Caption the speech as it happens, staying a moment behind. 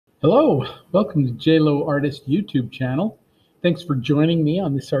Hello, welcome to J Lowe Artist YouTube channel. Thanks for joining me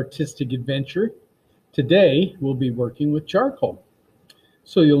on this artistic adventure. Today we'll be working with charcoal.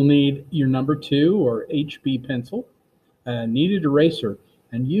 So you'll need your number 2 or HB pencil, a kneaded eraser,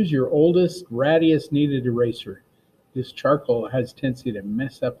 and use your oldest, rattiest kneaded eraser. This charcoal has a tendency to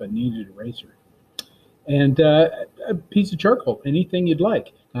mess up a kneaded eraser. And a piece of charcoal, anything you'd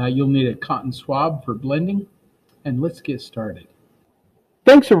like. You'll need a cotton swab for blending, and let's get started.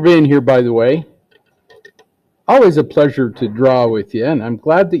 Thanks for being here, by the way. Always a pleasure to draw with you, and I'm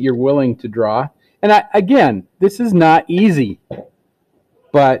glad that you're willing to draw. And again, this is not easy,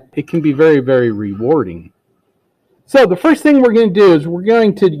 but it can be very, very rewarding. So the first thing we're going to do is we're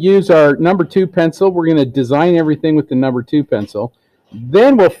going to use our number 2 pencil. We're going to design everything with the number 2 pencil.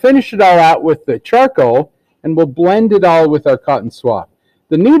 Then we'll finish it all out with the charcoal, and we'll blend it all with our cotton swab.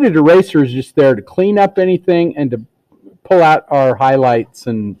 The kneaded eraser is just there to clean up anything and to pull out our highlights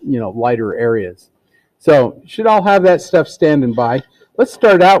and lighter areas. So should all have that stuff standing by. Let's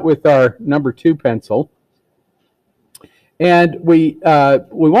start out with our number 2 pencil. And we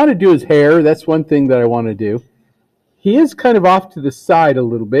want to do his hair. That's one thing that I want to do. He is kind of off to the side a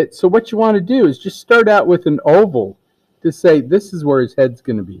little bit. So what you want to do is just start out with an oval to say this is where his head's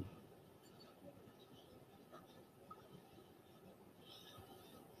going to be.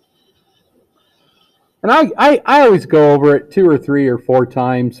 And I always go over it 2 or 3 or 4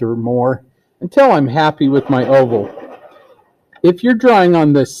 times or more until I'm happy with my oval. If you're drawing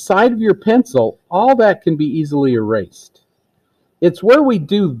on the side of your pencil, all that can be easily erased. It's where we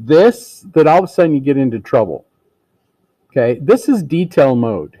do this that all of a sudden you get into trouble. Okay, this is detail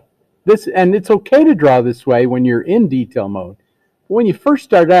mode. And it's okay to draw this way when you're in detail mode. But when you first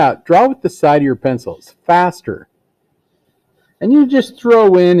start out, draw with the side of your pencil. It's faster. And you just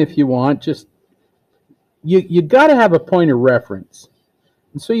throw in, if you want, you got to have a point of reference.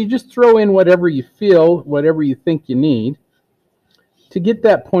 And so you just throw in whatever you feel, whatever you think you need to get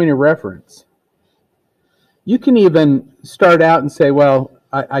that point of reference. You can even start out and say, well,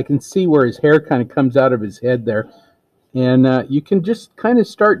 I can see where his hair kind of comes out of his head there. And you can just kind of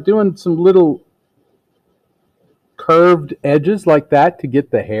start doing some little curved edges like that to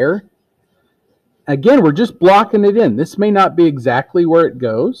get the hair. Again, we're just blocking it in. This may not be exactly where it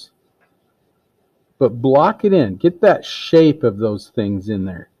goes, but block it in. Get that shape of those things in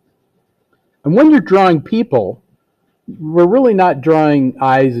there. And when you're drawing people, we're really not drawing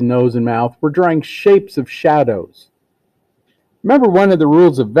eyes and nose and mouth. We're drawing shapes of shadows. Remember, one of the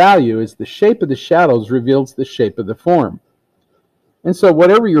rules of value is the shape of the shadows reveals the shape of the form. And so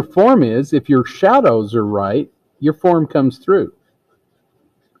whatever your form is, if your shadows are right, your form comes through.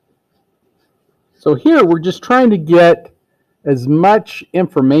 So here we're just trying to get as much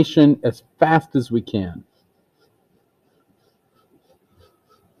information as fast as we can.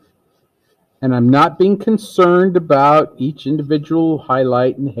 And I'm not being concerned about each individual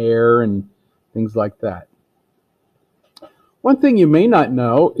highlight and hair and things like that. One thing you may not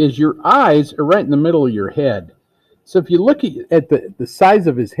know is your eyes are right in the middle of your head. So if you look at the size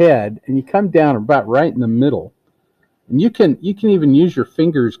of his head and you come down about right in the middle, and you can even use your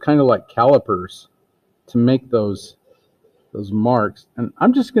fingers kind of like calipers to make those marks. And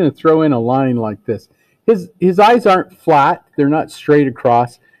I'm just going to throw in a line like this. His eyes aren't flat. They're not straight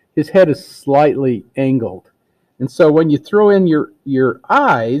across. His head is slightly angled. And so when you throw in your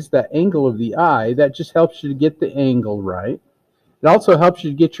eyes, that angle of the eye, that just helps you to get the angle right. It also helps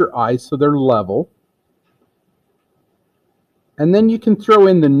you to get your eyes so they're level. And then you can throw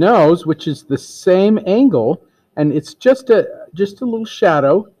in the nose, which is the same angle, and it's just a little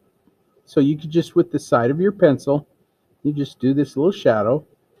shadow. So you could just, with the side of your pencil, you just do this little shadow.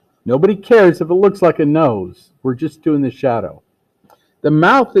 Nobody cares if it looks like a nose. We're just doing the shadow. The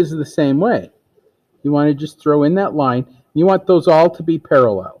mouth is the same way. You want to just throw in that line. You want those all to be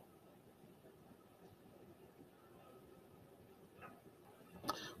parallel.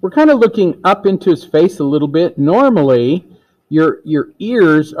 We're kind of looking up into his face a little bit. Normally, your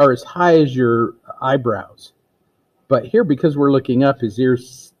ears are as high as your eyebrows. But here, because we're looking up, his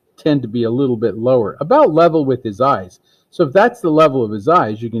ears tend to be a little bit lower, about level with his eyes. So if that's the level of his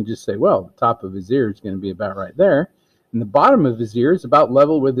eyes, you can just say, well, the top of his ear is going to be about right there. And the bottom of his ear is about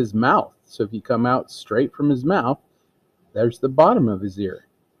level with his mouth. So if you come out straight from his mouth, there's the bottom of his ear.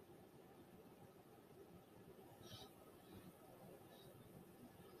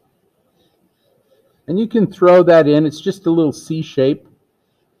 And you can throw that in. It's just a little C shape.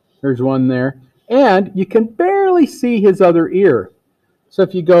 There's one there. And you can barely see his other ear. So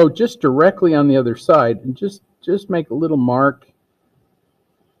if you go just directly on the other side and just make a little mark.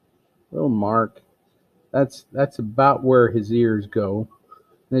 That's about where his ears go.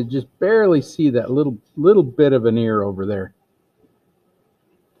 And I just barely see that little bit of an ear over there.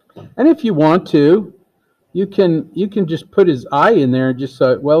 And if you want to, you can just put his eye in there, just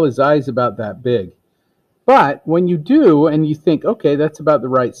so, well, his eye's about that big. But when you do and you think, okay, that's about the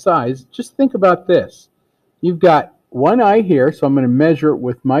right size, just think about this. You've got one eye here, so I'm going to measure it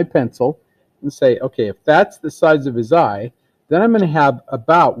with my pencil and say, okay, if that's the size of his eye, then I'm going to have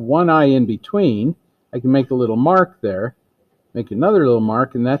about one eye in between. I can make a little mark there, make another little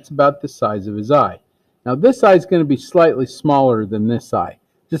mark, and that's about the size of his eye. Now this eye is going to be slightly smaller than this eye,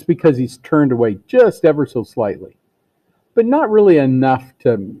 just because he's turned away just ever so slightly, but not really enough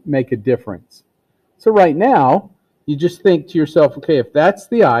to make a difference. So right now, you just think to yourself, okay, if that's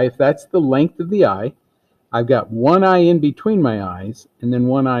the eye, if that's the length of the eye, I've got one eye in between my eyes and then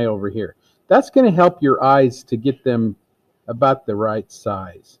one eye over here. That's going to help your eyes to get them about the right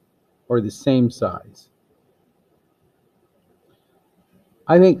size or the same size.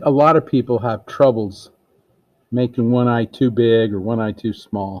 I think a lot of people have troubles making one eye too big or one eye too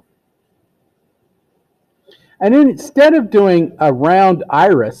small. And then instead of doing a round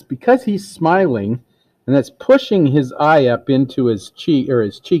iris, because he's smiling and that's pushing his eye up into his cheek, or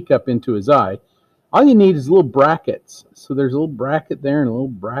his cheek up into his eye, all you need is little brackets. So there's a little bracket there and a little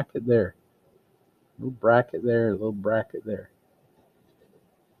bracket there. A little bracket there, a little bracket there.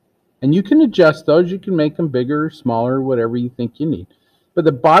 And you can adjust those. You can make them bigger or smaller, whatever you think you need. But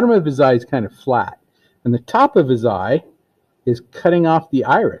the bottom of his eye is kind of flat. And the top of his eye is cutting off the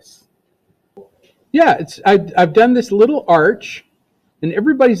iris. Yeah, I've done this little arch, and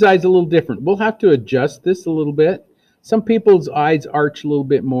everybody's eye is a little different. We'll have to adjust this a little bit. Some people's eyes arch a little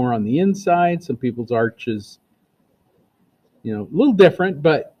bit more on the inside. Some people's arches, a little different,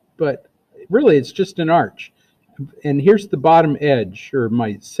 but really it's just an arch. And here's the bottom edge, or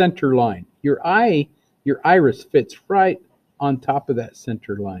my center line. Your iris fits right on top of that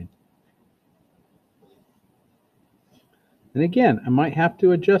center line. And again, I might have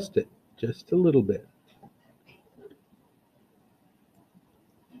to adjust it just a little bit.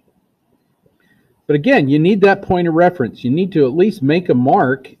 But again, you need that point of reference. You need to at least make a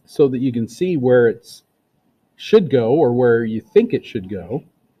mark so that you can see where it should go or where you think it should go,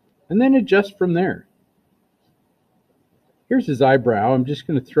 and then adjust from there. Here's his eyebrow. I'm just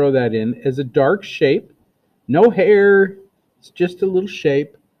going to throw that in as a dark shape. No hair. It's just a little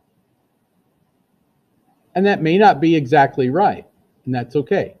shape. And that may not be exactly right, and that's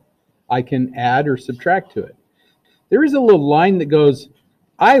okay. I can add or subtract to it. There is a little line that goes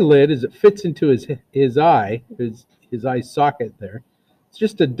eyelid as it fits into his eye, his eye socket there. It's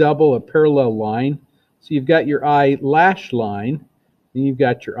just a parallel line. So you've got your eyelash line, and you've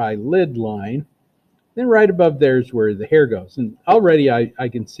got your eyelid line. Then right above there is where the hair goes. And already I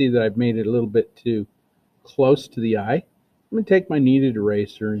can see that I've made it a little bit too close to the eye. I'm going to take my kneaded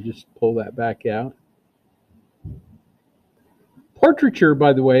eraser and just pull that back out. Portraiture,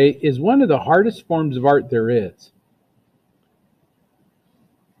 by the way, is one of the hardest forms of art there is,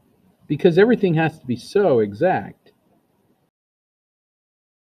 because everything has to be so exact.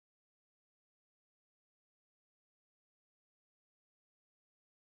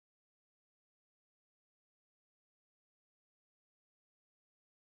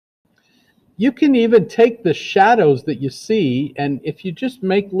 You can even take the shadows that you see, and if you just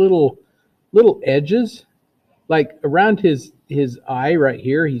make little edges, like around his eye right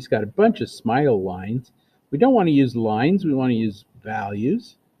here, he's got a bunch of smile lines. We don't want to use lines, we want to use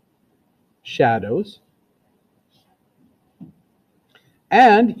values, shadows.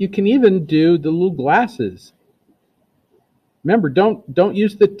 And you can even do the little glasses. Remember, don't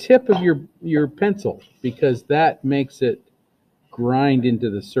use the tip of your pencil, because that makes it grind into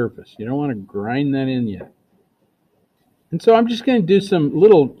the surface. You don't want to grind that in yet. And so I'm just going to do some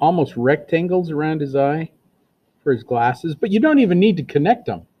little almost rectangles around his eye for his glasses, but you don't even need to connect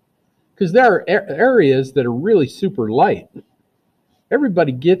them, because there are areas that are really super light.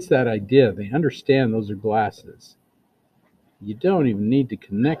 Everybody gets that idea. They understand those are glasses. You don't even need to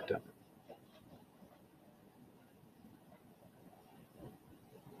connect them.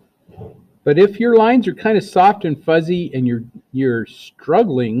 But if your lines are kind of soft and fuzzy and you're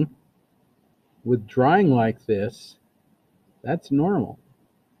struggling with drawing like this, that's normal.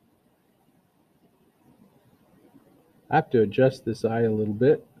 I have to adjust this eye a little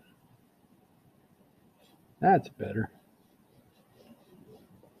bit. That's better.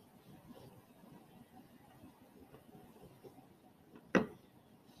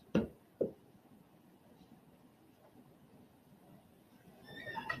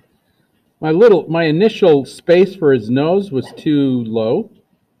 My initial space for his nose was too low,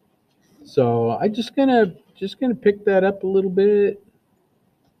 so I'm just gonna pick that up a little bit.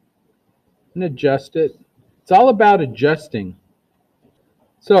 and adjust it. It's all about adjusting.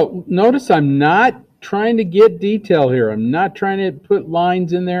 So notice I'm not trying to get detail here. I'm not trying to put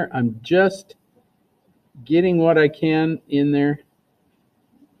lines in there. I'm just getting what I can in there.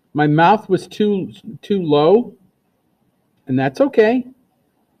 My mouth was too low, and that's okay.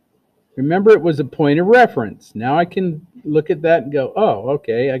 Remember, it was a point of reference. Now I can look at that and go, oh,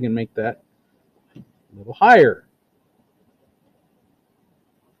 okay, I can make that a little higher.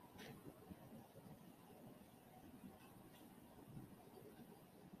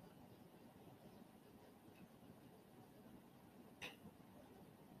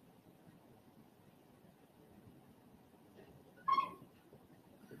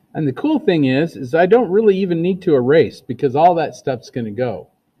 And the cool thing is I don't really even need to erase because all that stuff's going to go.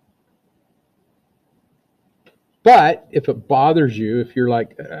 But if it bothers you, if you're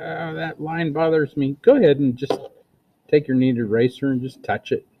like, that line bothers me, go ahead and just take your kneaded eraser and just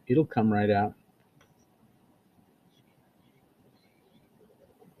touch it. It'll come right out.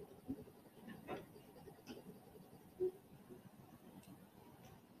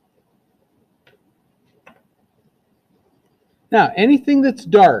 Now, anything that's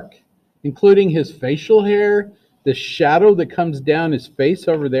dark, including his facial hair, the shadow that comes down his face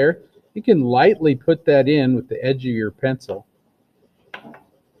over there, you can lightly put that in with the edge of your pencil.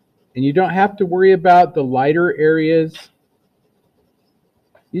 And you don't have to worry about the lighter areas.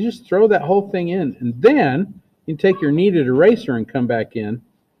 You just throw that whole thing in, and then you can take your kneaded eraser and come back in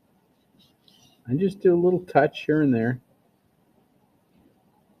and just do a little touch here and there.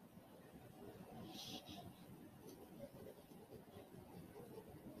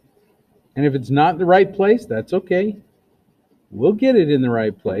 And if it's not in the right place, that's okay. We'll get it in the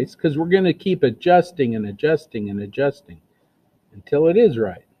right place because we're going to keep adjusting and adjusting and adjusting until it is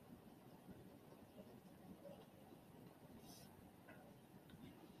right.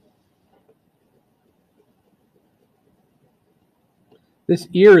 This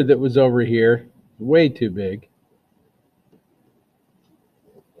ear that was over here, way too big.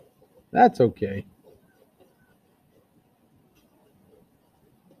 That's okay.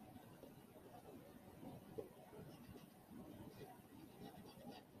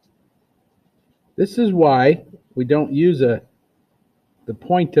 This is why we don't use the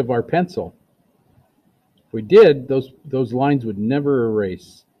point of our pencil. If we did, those lines would never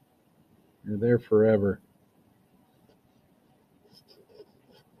erase. They're there forever.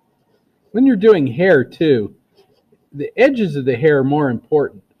 When you're doing hair too, the edges of the hair are more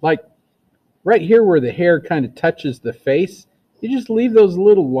important. Like right here where the hair kind of touches the face, you just leave those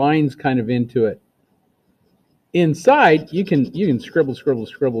little lines kind of into it. Inside, you can scribble, scribble,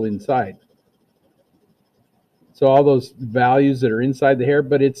 scribble inside. So all those values that are inside the hair,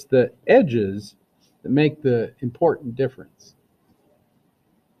 but it's the edges that make the important difference.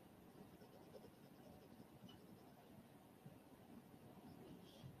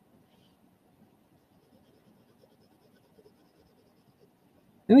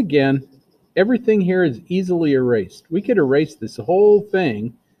 And again, everything here is easily erased. We could erase this whole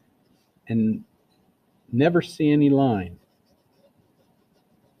thing and never see any line.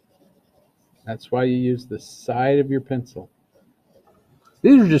 That's why you use the side of your pencil.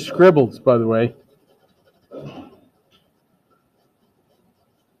 These are just scribbles, by the way.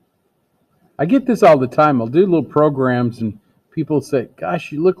 I get this all the time. I'll do little programs and people say,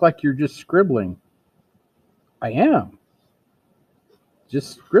 gosh, you look like you're just scribbling. I am.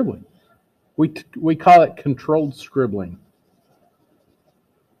 Just scribbling. We call it controlled scribbling.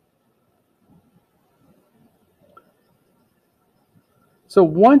 So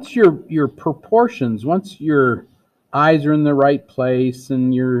once your proportions, once your eyes are in the right place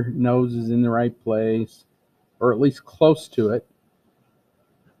and your nose is in the right place, or at least close to it,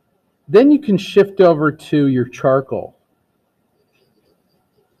 then you can shift over to your charcoal.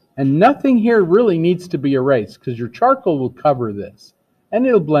 And nothing here really needs to be erased because your charcoal will cover this and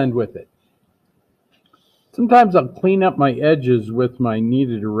it'll blend with it. Sometimes I'll clean up my edges with my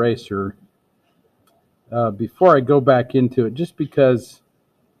kneaded eraser before I go back into it, just because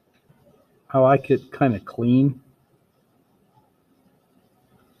I like it kind of clean.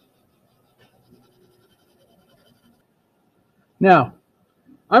 Now,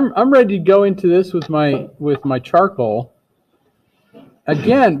 I'm ready to go into this with my charcoal.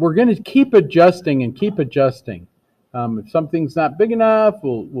 Again, we're going to keep adjusting and keep adjusting. If something's not big enough,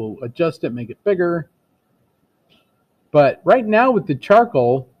 we'll adjust it, make it bigger. But right now with the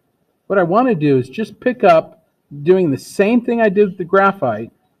charcoal, what I want to do is just pick up doing the same thing I did with the graphite,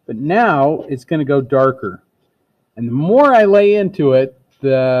 but now it's going to go darker. And the more I lay into it,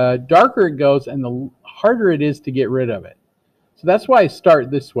 the darker it goes and the harder it is to get rid of it. So that's why I start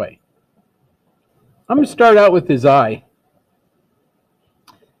this way. I'm going to start out with his eye.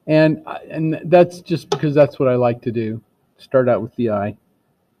 And that's just because that's what I like to do. Start out with the eye.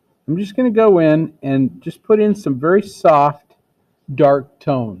 I'm just going to go in and just put in some very soft, dark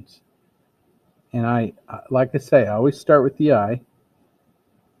tones. And I, like I say, I always start with the eye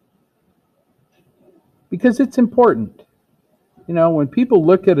because it's important. You know, when people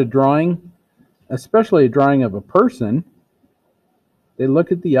look at a drawing, especially a drawing of a person, they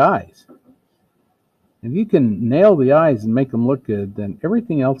look at the eyes. If you can nail the eyes and make them look good, then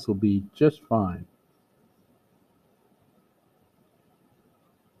everything else will be just fine.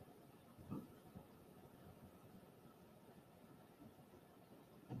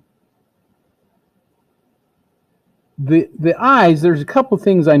 The eyes, there's a couple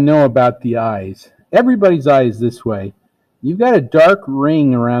things I know about the eyes. Everybody's eye is this way. You've got a dark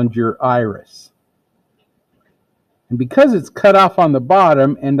ring around your iris. And because it's cut off on the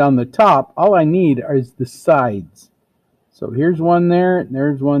bottom and on the top, all I need is the sides. So here's one there, and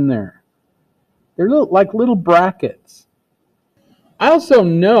there's one there. They're like little brackets. I also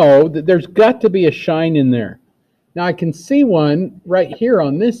know that there's got to be a shine in there. Now I can see one right here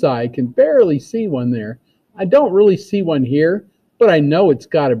on this eye. I can barely see one there. I don't really see one here, but I know it's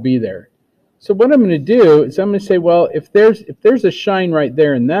got to be there. So what I'm going to do is I'm going to say, well, if there's a shine right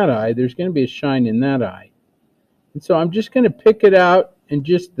there in that eye, there's going to be a shine in that eye. And so I'm just going to pick it out, and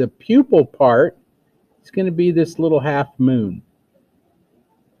just the pupil part is going to be this little half moon.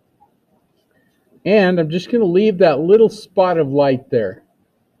 And I'm just going to leave that little spot of light there.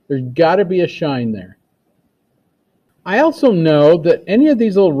 There's got to be a shine there. I also know that any of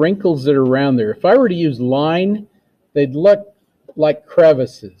these little wrinkles that are around there, if I were to use line, they'd look like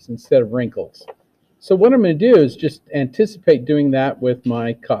crevices instead of wrinkles. So what I'm going to do is just anticipate doing that with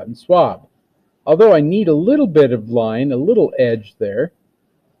my cotton swab. Although I need a little bit of line, a little edge there.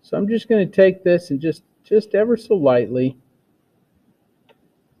 So I'm just going to take this and just ever so lightly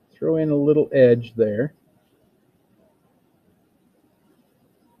throw in a little edge there.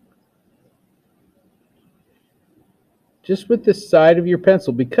 Just with the side of your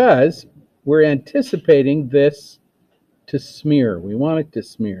pencil, because we're anticipating this to smear. We want it to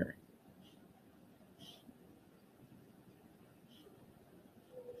smear.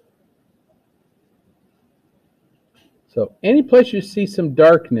 So any place you see some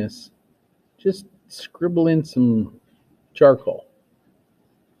darkness, just scribble in some charcoal.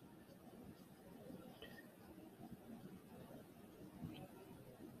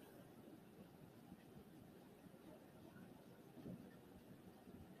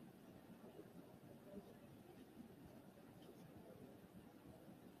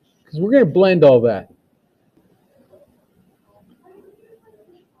 Because we're going to blend all that.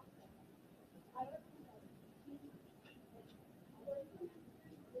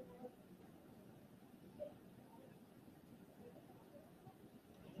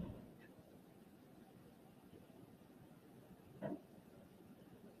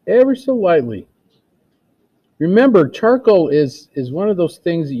 Ever so lightly. Remember, charcoal is one of those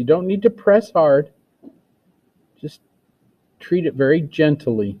things that you don't need to press hard. Just treat it very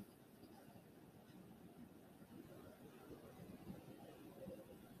gently.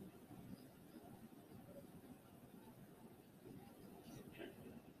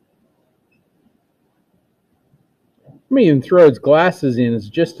 I may even throw his glasses in as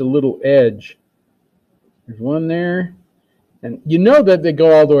just a little edge. There's one there. And you know that they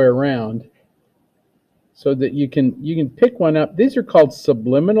go all the way around, so that you can pick one up. These are called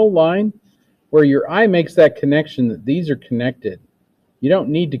subliminal line, where your eye makes that connection that these are connected. You don't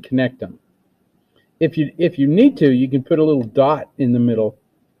need to connect them. If you need to, you can put a little dot in the middle.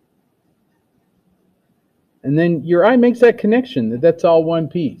 And then your eye makes that connection that that's all one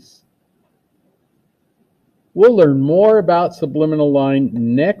piece. We'll learn more about subliminal line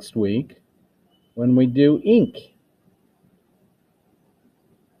next week when we do ink.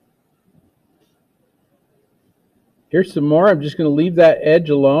 Here's some more. I'm just going to leave that edge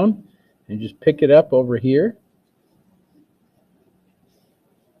alone and just pick it up over here.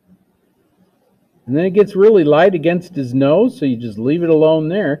 And then it gets really light against his nose, so you just leave it alone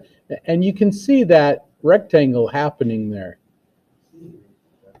there. And you can see that rectangle happening there.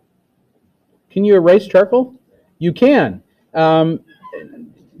 Can you erase charcoal? You can.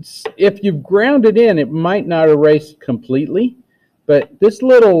 If you've ground it in, it might not erase completely. But this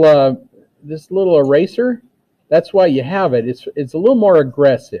little eraser, that's why you have it. It's a little more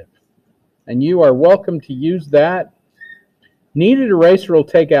aggressive. And you are welcome to use that. Kneaded eraser will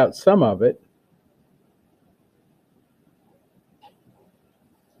take out some of it.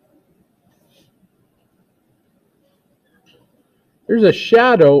 There's a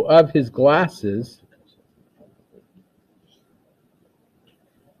shadow of his glasses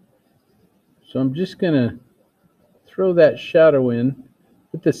So I'm just going to throw that shadow in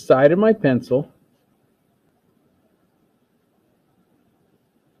with the side of my pencil.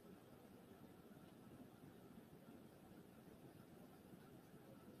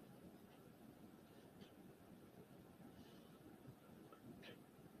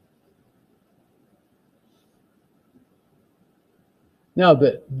 Now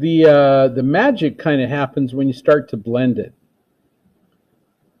the magic kind of happens when you start to blend it.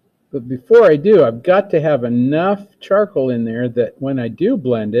 But before I do, I've got to have enough charcoal in there that when I do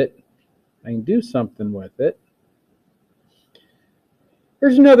blend it, I can do something with it.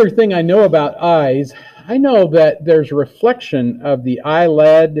 Here's another thing I know about eyes. I know that there's reflection of the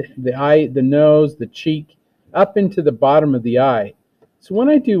eyelid, the nose, the cheek, up into the bottom of the eye. So when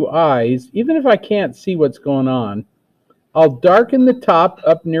I do eyes, even if I can't see what's going on, I'll darken the top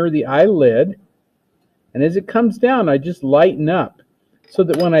up near the eyelid, and as it comes down, I just lighten up so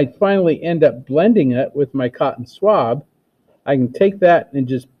that when I finally end up blending it with my cotton swab, I can take that and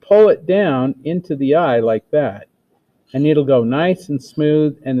just pull it down into the eye like that. And it'll go nice and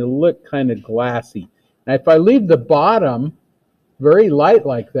smooth, and it'll look kind of glassy. Now, if I leave the bottom very light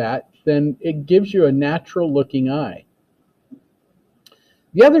like that, then it gives you a natural looking eye.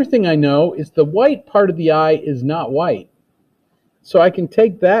 The other thing I know is the white part of the eye is not white. So I can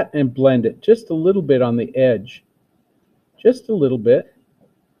take that and blend it just a little bit on the edge. Just a little bit.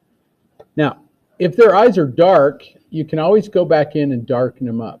 Now, if their eyes are dark, you can always go back in and darken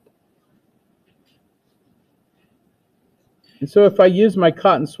them up. And so if I use my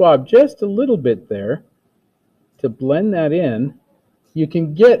cotton swab just a little bit there to blend that in, you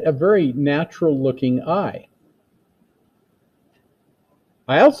can get a very natural looking eye.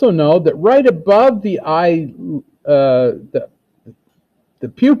 I also know that right above the eye, the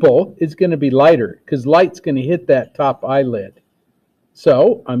pupil is going to be lighter because light's going to hit that top eyelid.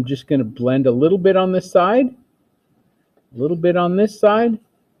 So I'm just going to blend a little bit on this side, a little bit on this side,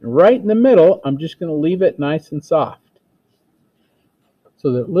 and right in the middle, I'm just going to leave it nice and soft.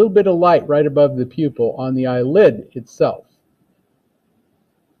 So that little bit of light right above the pupil on the eyelid itself.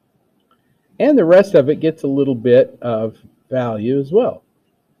 And the rest of it gets a little bit of value as well.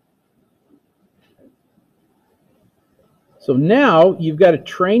 So now you've got to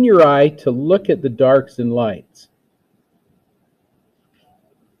train your eye to look at the darks and lights.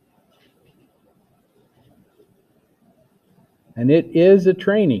 And it is a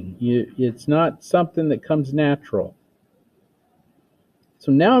training. It's not something that comes natural.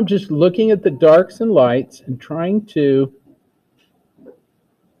 So now I'm just looking at the darks and lights and trying to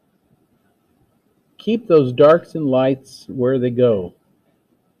keep those darks and lights where they go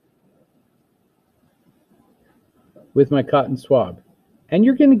with my cotton swab. And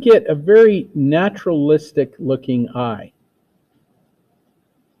you're going to get a very naturalistic looking eye.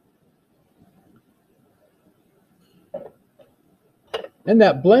 And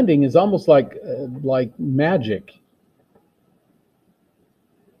that blending is almost like magic.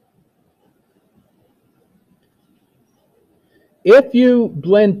 If you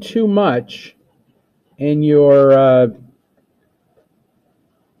blend too much and your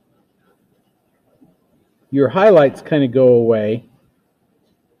highlights kind of go away,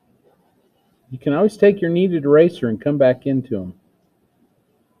 you can always take your kneaded eraser and come back into them.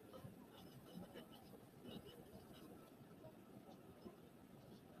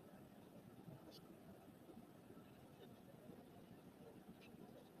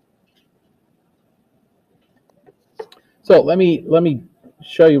 So let me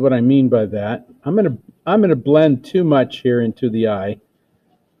show you what I mean by that. I'm gonna blend too much here into the eye.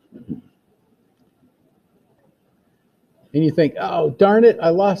 And you think, oh, darn it, I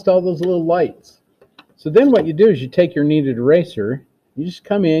lost all those little lights. So then what you do is you take your kneaded eraser, you just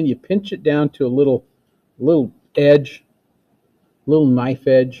come in, you pinch it down to a little edge, little knife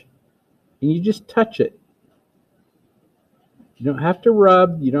edge, and you just touch it. You don't have to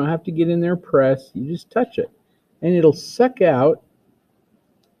rub, you don't have to get in there and press, you just touch it. And it'll suck out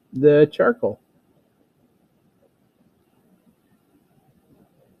the charcoal.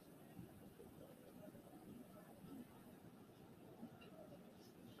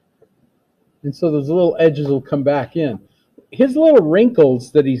 And so those little edges will come back in. His little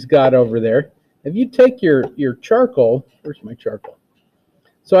wrinkles that he's got over there, if you take your charcoal, where's my charcoal?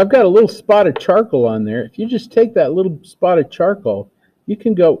 So I've got a little spot of charcoal on there. If you just take that little spot of charcoal, you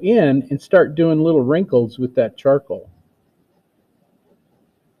can go in and start doing little wrinkles with that charcoal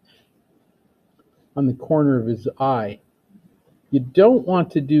on the corner of his eye. You don't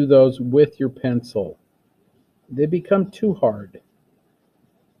want to do those with your pencil. They become too hard.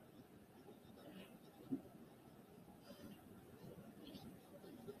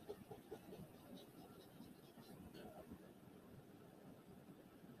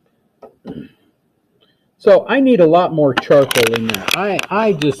 So I need a lot more charcoal in there.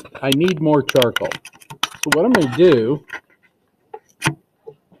 I need more charcoal. So what I'm going to do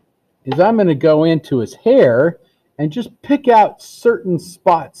is I'm going to go into his hair and just pick out certain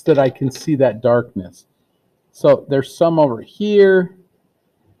spots that I can see that darkness. So there's some over here,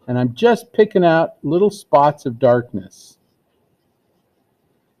 and I'm just picking out little spots of darkness.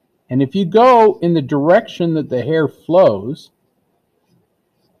 And if you go in the direction that the hair flows,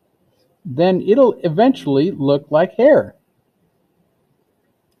 then it'll eventually look like hair.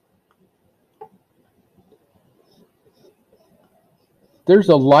 There's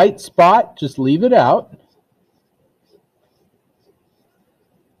a light spot, just leave it out.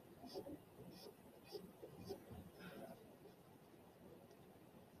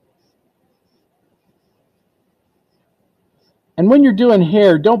 And when you're doing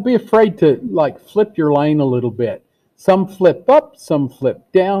hair, don't be afraid to like flip your line a little bit. Some flip up, some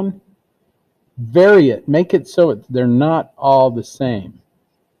flip down. Vary it. Make it so they're not all the same.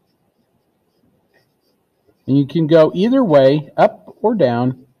 And you can go either way, up or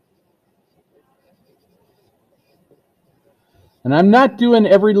down. And I'm not doing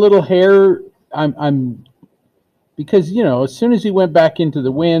every little hair. Because, you know, as soon as he went back into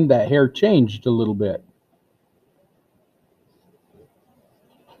the wind, that hair changed a little bit.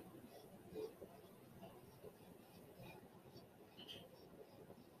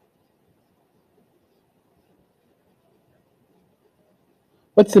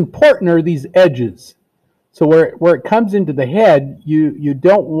 What's important are these edges. So where it comes into the head, you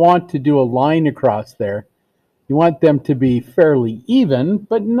don't want to do a line across there. You want them to be fairly even,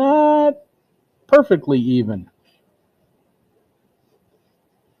 but not perfectly even.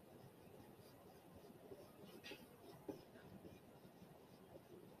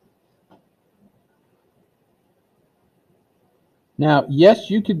 Now, yes,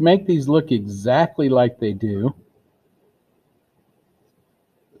 you could make these look exactly like they do.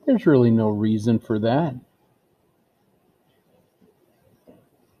 There's really no reason for that.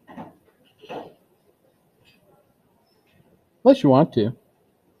 Unless you want to.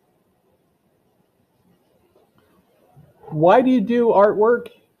 Why do you do artwork?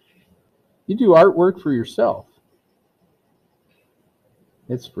 You do artwork for yourself.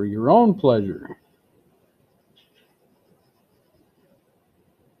 It's for your own pleasure.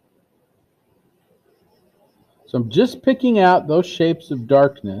 So I'm just picking out those shapes of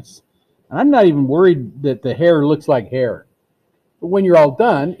darkness. And I'm not even worried that the hair looks like hair. But when you're all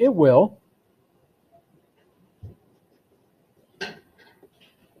done, it will.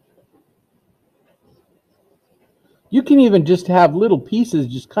 You can even just have little pieces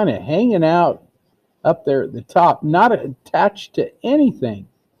just kind of hanging out up there at the top, not attached to anything.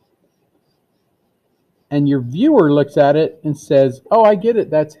 And your viewer looks at it and says, oh, I get it,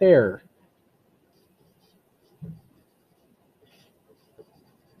 that's hair.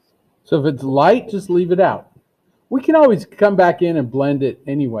 So if it's light, just leave it out. We can always come back in and blend it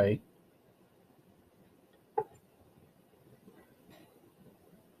anyway.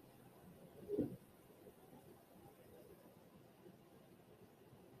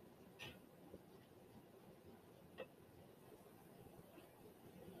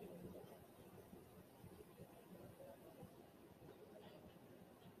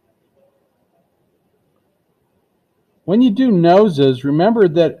 When you do noses, remember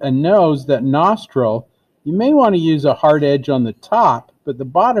that a nose, that nostril, you may want to use a hard edge on the top, but the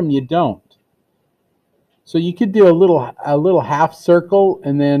bottom you don't. So you could do a little half circle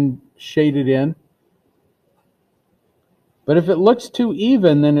and then shade it in. But if it looks too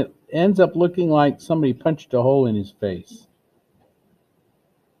even, then it ends up looking like somebody punched a hole in his face.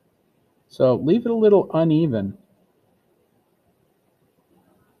 So leave it a little uneven.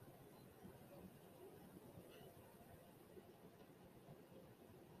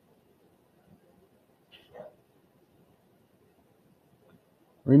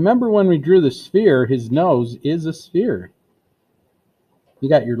 Remember when we drew the sphere, his nose is a sphere. You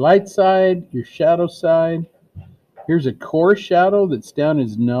got your light side, your shadow side. Here's a core shadow that's down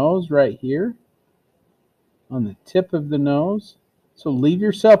his nose right here on the tip of the nose. So leave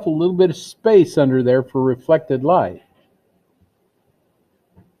yourself a little bit of space under there for reflected light.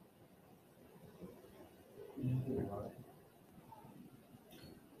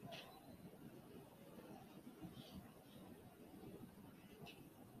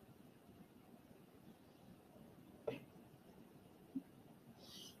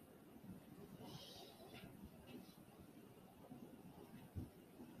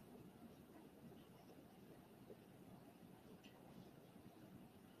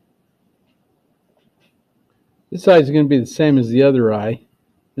 This eye is going to be the same as the other eye.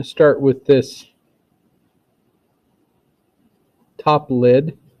 Let's start with this top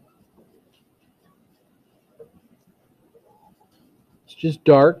lid. It's just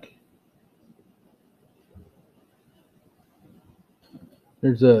dark.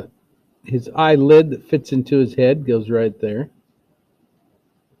 There's his eyelid that fits into his head, goes right there.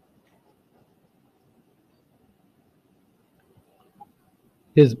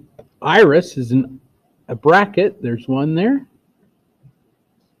 His iris is a bracket. There's one there.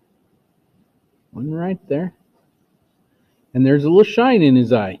 One right there. And there's a little shine in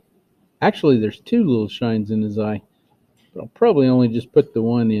his eye. Actually, there's two little shines in his eye. But I'll probably only just put the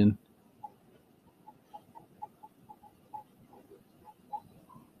one in.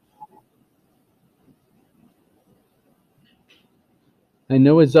 I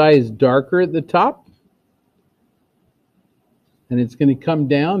know his eye is darker at the top. And it's going to come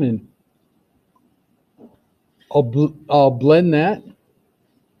down, and I'll blend that.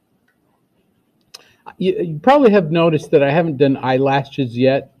 You probably have noticed that I haven't done eyelashes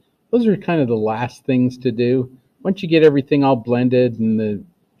yet. Those are kind of the last things to do. Once you get everything all blended and the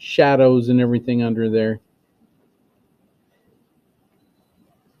shadows and everything under there.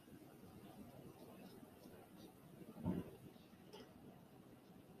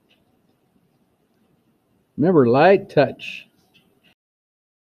 Remember, light touch.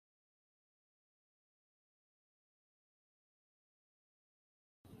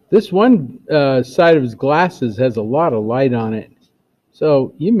 This one side of his glasses has a lot of light on it,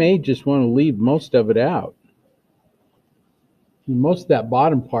 so you may just want to leave most of it out. Most of that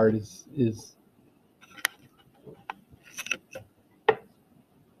bottom part is just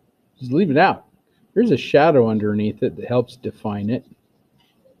leave it out. There's a shadow underneath it that helps define it.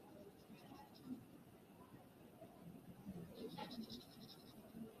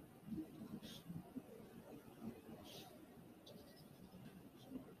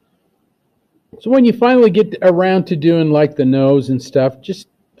 So when you finally get around to doing like the nose and stuff, just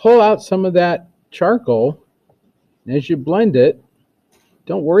pull out some of that charcoal. And as you blend it,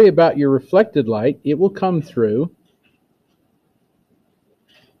 don't worry about your reflected light. It will come through.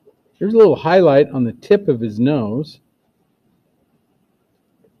 There's a little highlight on the tip of his nose.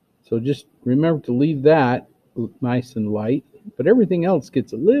 So just remember to leave that nice and light. But everything else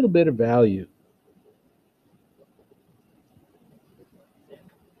gets a little bit of value.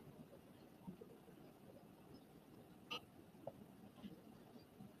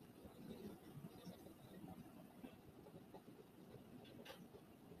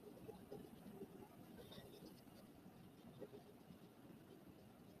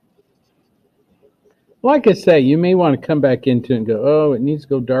 Like I say, you may want to come back into it and go, oh, it needs to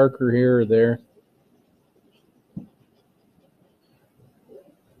go darker here or there.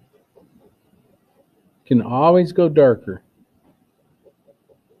 Can always go darker.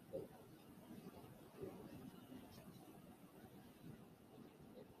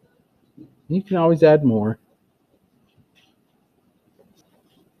 You can always add more.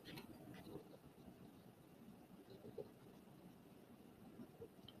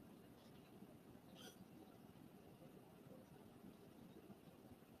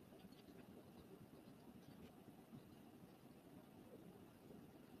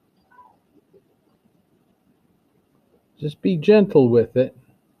 Just be gentle with it.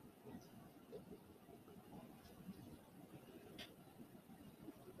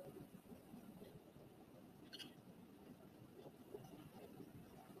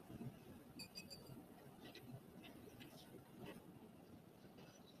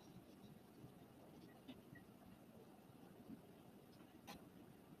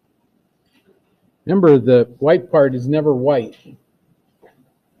 Remember, the white part is never white.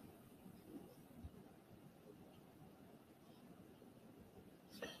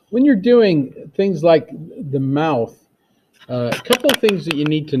 When you're doing things like the mouth, a couple of things that you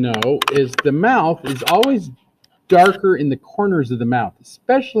need to know is the mouth is always darker in the corners of the mouth,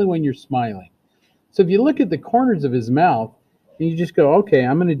 especially when you're smiling. So if you look at the corners of his mouth, and you just go, okay,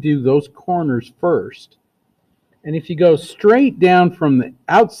 I'm going to do those corners first. And if you go straight down from the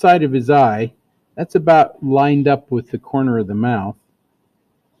outside of his eye, that's about lined up with the corner of the mouth.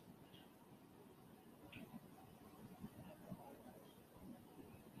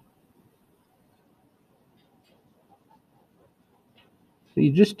 So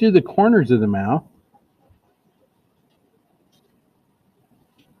you just do the corners of the mouth.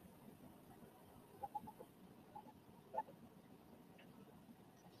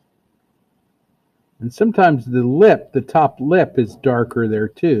 And sometimes the lip, the top lip, is darker there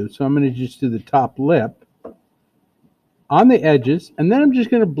too. So I'm going to just do the top lip on the edges, and then I'm just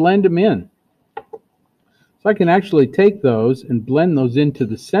going to blend them in. So I can actually take those and blend those into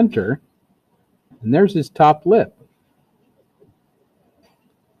the center, and there's his top lip.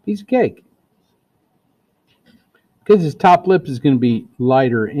 Piece of cake. Because his top lip is going to be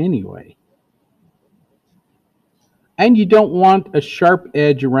lighter anyway. And you don't want a sharp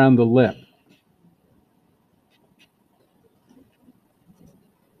edge around the lip.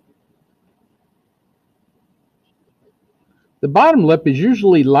 The bottom lip is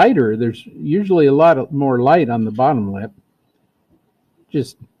usually lighter. There's usually a lot more light on the bottom lip.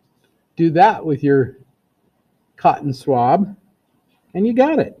 Just do that with your cotton swab, and you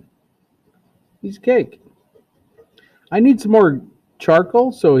got it. Piece of cake. I need some more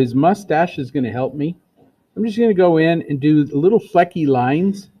charcoal, so his mustache is going to help me. I'm just going to go in and do little flecky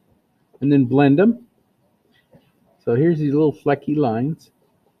lines and then blend them. So here's these little flecky lines.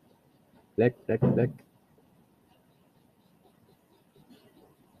 Fleck, fleck, fleck.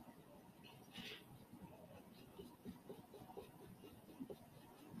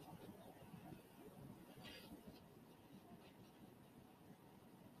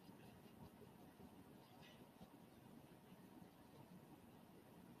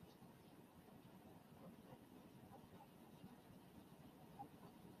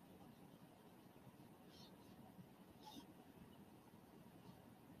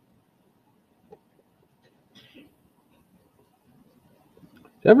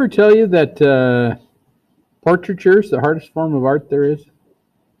 Did I ever tell you that portraiture is the hardest form of art there is?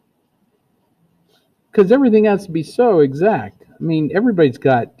 Because everything has to be so exact. I mean, everybody's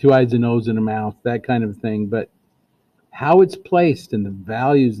got two eyes, a nose, and a mouth, that kind of thing. But how it's placed and the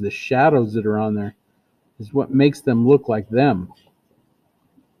values, the shadows that are on there is what makes them look like them.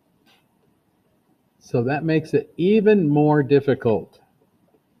 So that makes it even more difficult.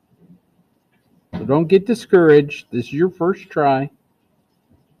 So don't get discouraged. This is your first try.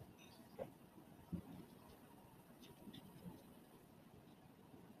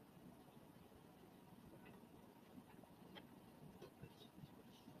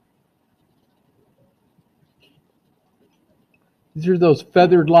 These are those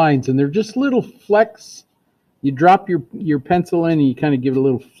feathered lines, and they're just little flecks. You drop your pencil in and you kind of give it a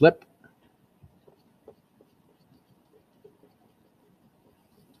little flip.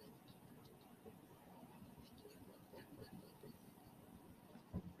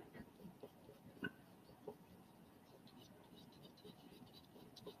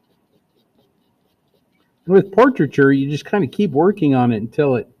 And with portraiture, you just kind of keep working on it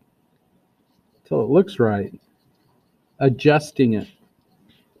until it looks right. Adjusting it.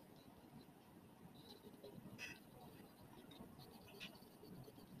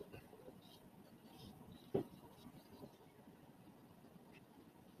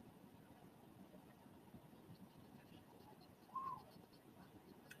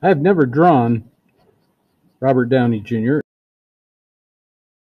 I have never drawn Robert Downey Jr.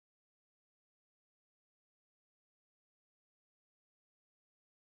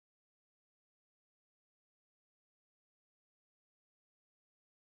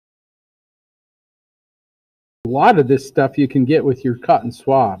 A lot of this stuff you can get with your cotton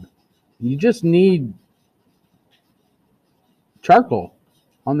swab. You just need charcoal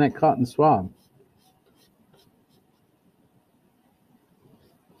on that cotton swab.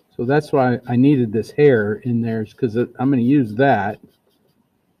 So that's why I needed this hair in there, because I'm going to use that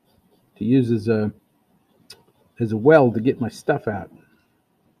to use as a well to get my stuff out.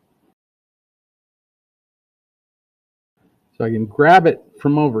 So I can grab it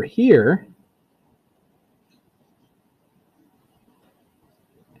from over here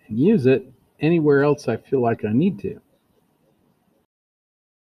and use it anywhere else I feel like I need to.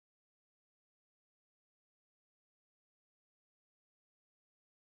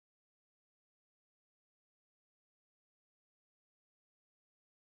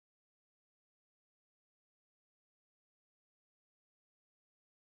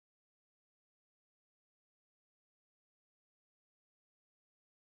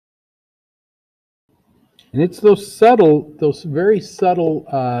 And it's those very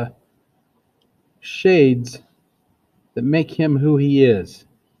subtle shades that make him who he is.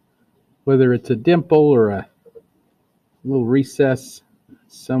 Whether it's a dimple or a little recess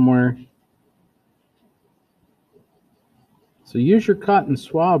somewhere. So use your cotton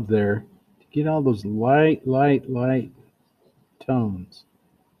swab there to get all those light tones.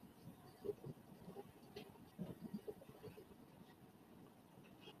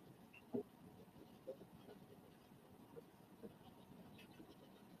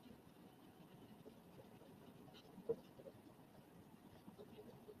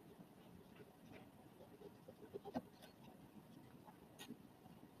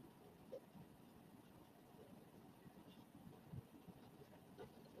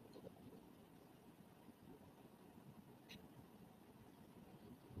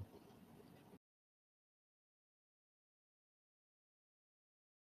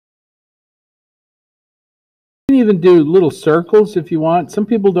 even do little circles if you want. Some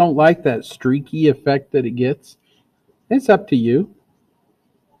people don't like that streaky effect that it gets. It's up to you.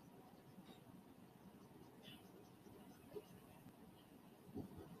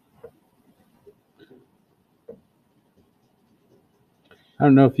 I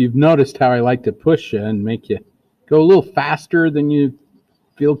don't know if you've noticed how I like to push you and make you go a little faster than you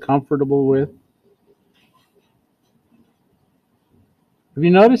feel comfortable with. Have you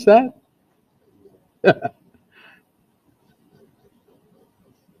noticed that?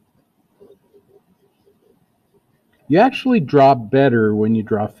 You actually draw better when you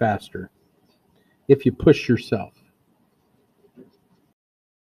draw faster, if you push yourself.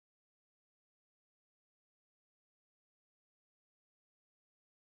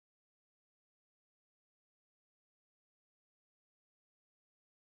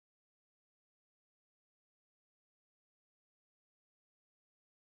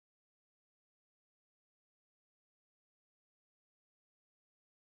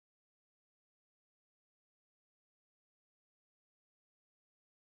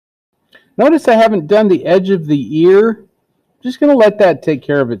 Notice I haven't done the edge of the ear. Just going to let that take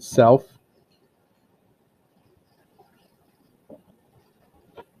care of itself.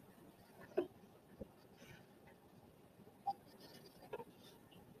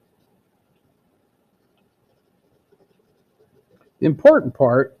 The important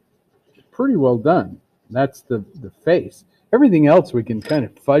part, pretty well done. That's the face. Everything else we can kind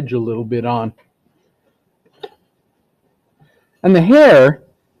of fudge a little bit on. And the hair,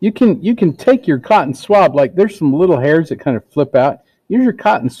 you can take your cotton swab, like there's some little hairs that kind of flip out. Use your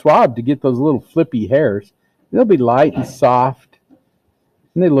cotton swab to get those little flippy hairs. They'll be light and soft,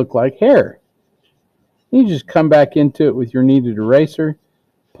 and they look like hair. You just come back into it with your kneaded eraser,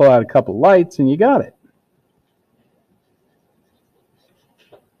 pull out a couple lights, and you got it.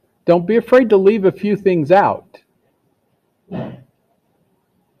 Don't be afraid to leave a few things out, because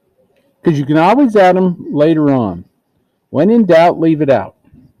you can always add them later on. When in doubt, leave it out.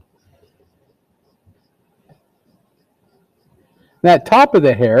 That top of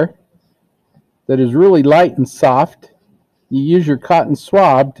the hair that is really light and soft, you use your cotton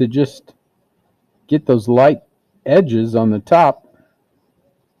swab to just get those light edges on the top.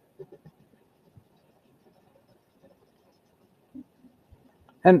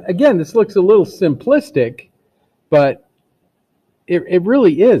 And again, this looks a little simplistic, but it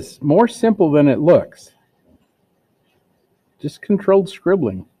really is more simple than it looks. Just controlled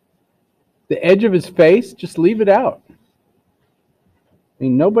scribbling. The edge of his face, just leave it out. I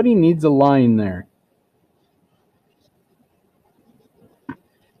mean, nobody needs a line there.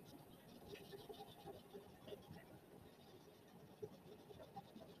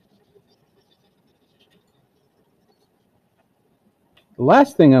 The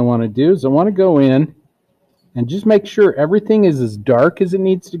last thing I want to do is I want to go in and just make sure everything is as dark as it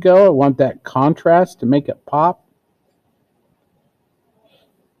needs to go. I want that contrast to make it pop.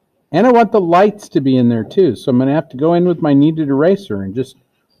 And I want the lights to be in there too. So I'm going to have to go in with my kneaded eraser and just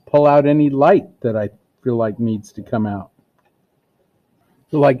pull out any light that I feel like needs to come out.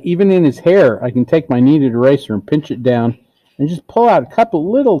 So like even in his hair, I can take my kneaded eraser and pinch it down and just pull out a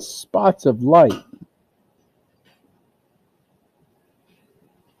couple little spots of light.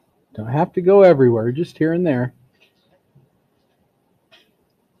 Don't have to go everywhere, just here and there.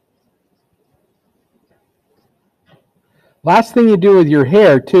 Last thing you do with your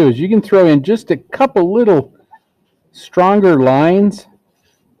hair too is you can throw in just a couple little stronger lines,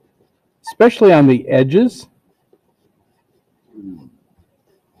 especially on the edges.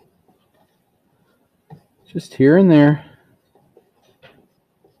 Just here and there.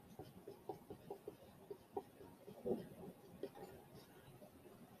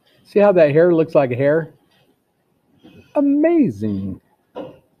 See how that hair looks like hair? Amazing.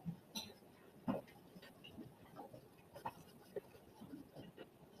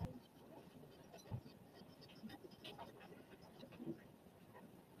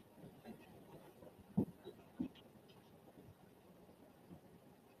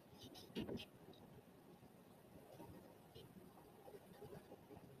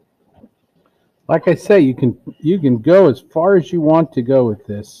 Like I say, you can go as far as you want to go with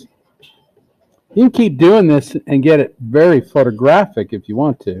this. You can keep doing this and get it very photographic if you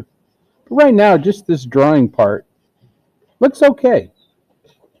want to. But right now, just this drawing part looks okay.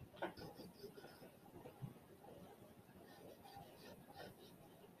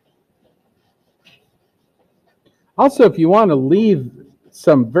 Also, if you want to leave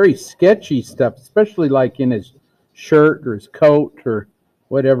some very sketchy stuff, especially like in his shirt or his coat or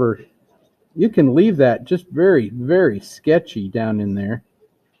whatever, you can leave that just very, very sketchy down in there.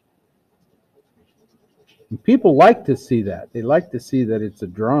 And people like to see that. They like to see that it's a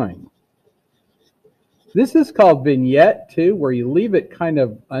drawing. This is called vignette too, where you leave it kind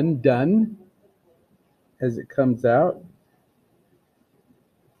of undone as it comes out.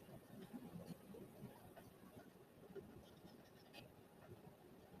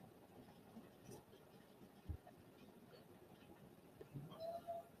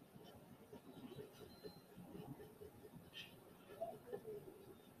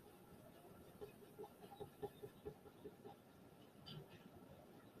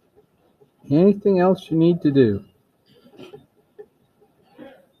 Anything else you need to do?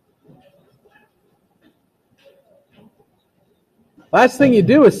 Last thing you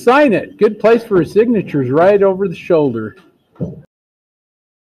do is sign it. Good place for a signature is right over the shoulder.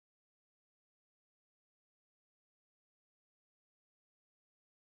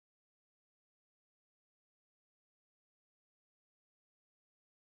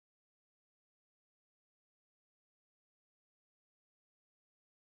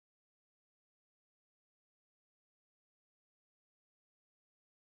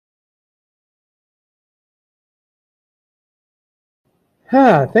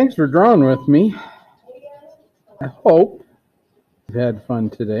 Thanks for drawing with me. I hope you've had fun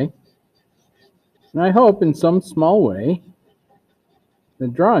today. And I hope in some small way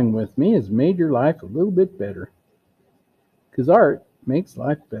that drawing with me has made your life a little bit better. Because art makes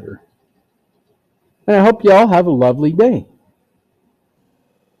life better. And I hope you all have a lovely day.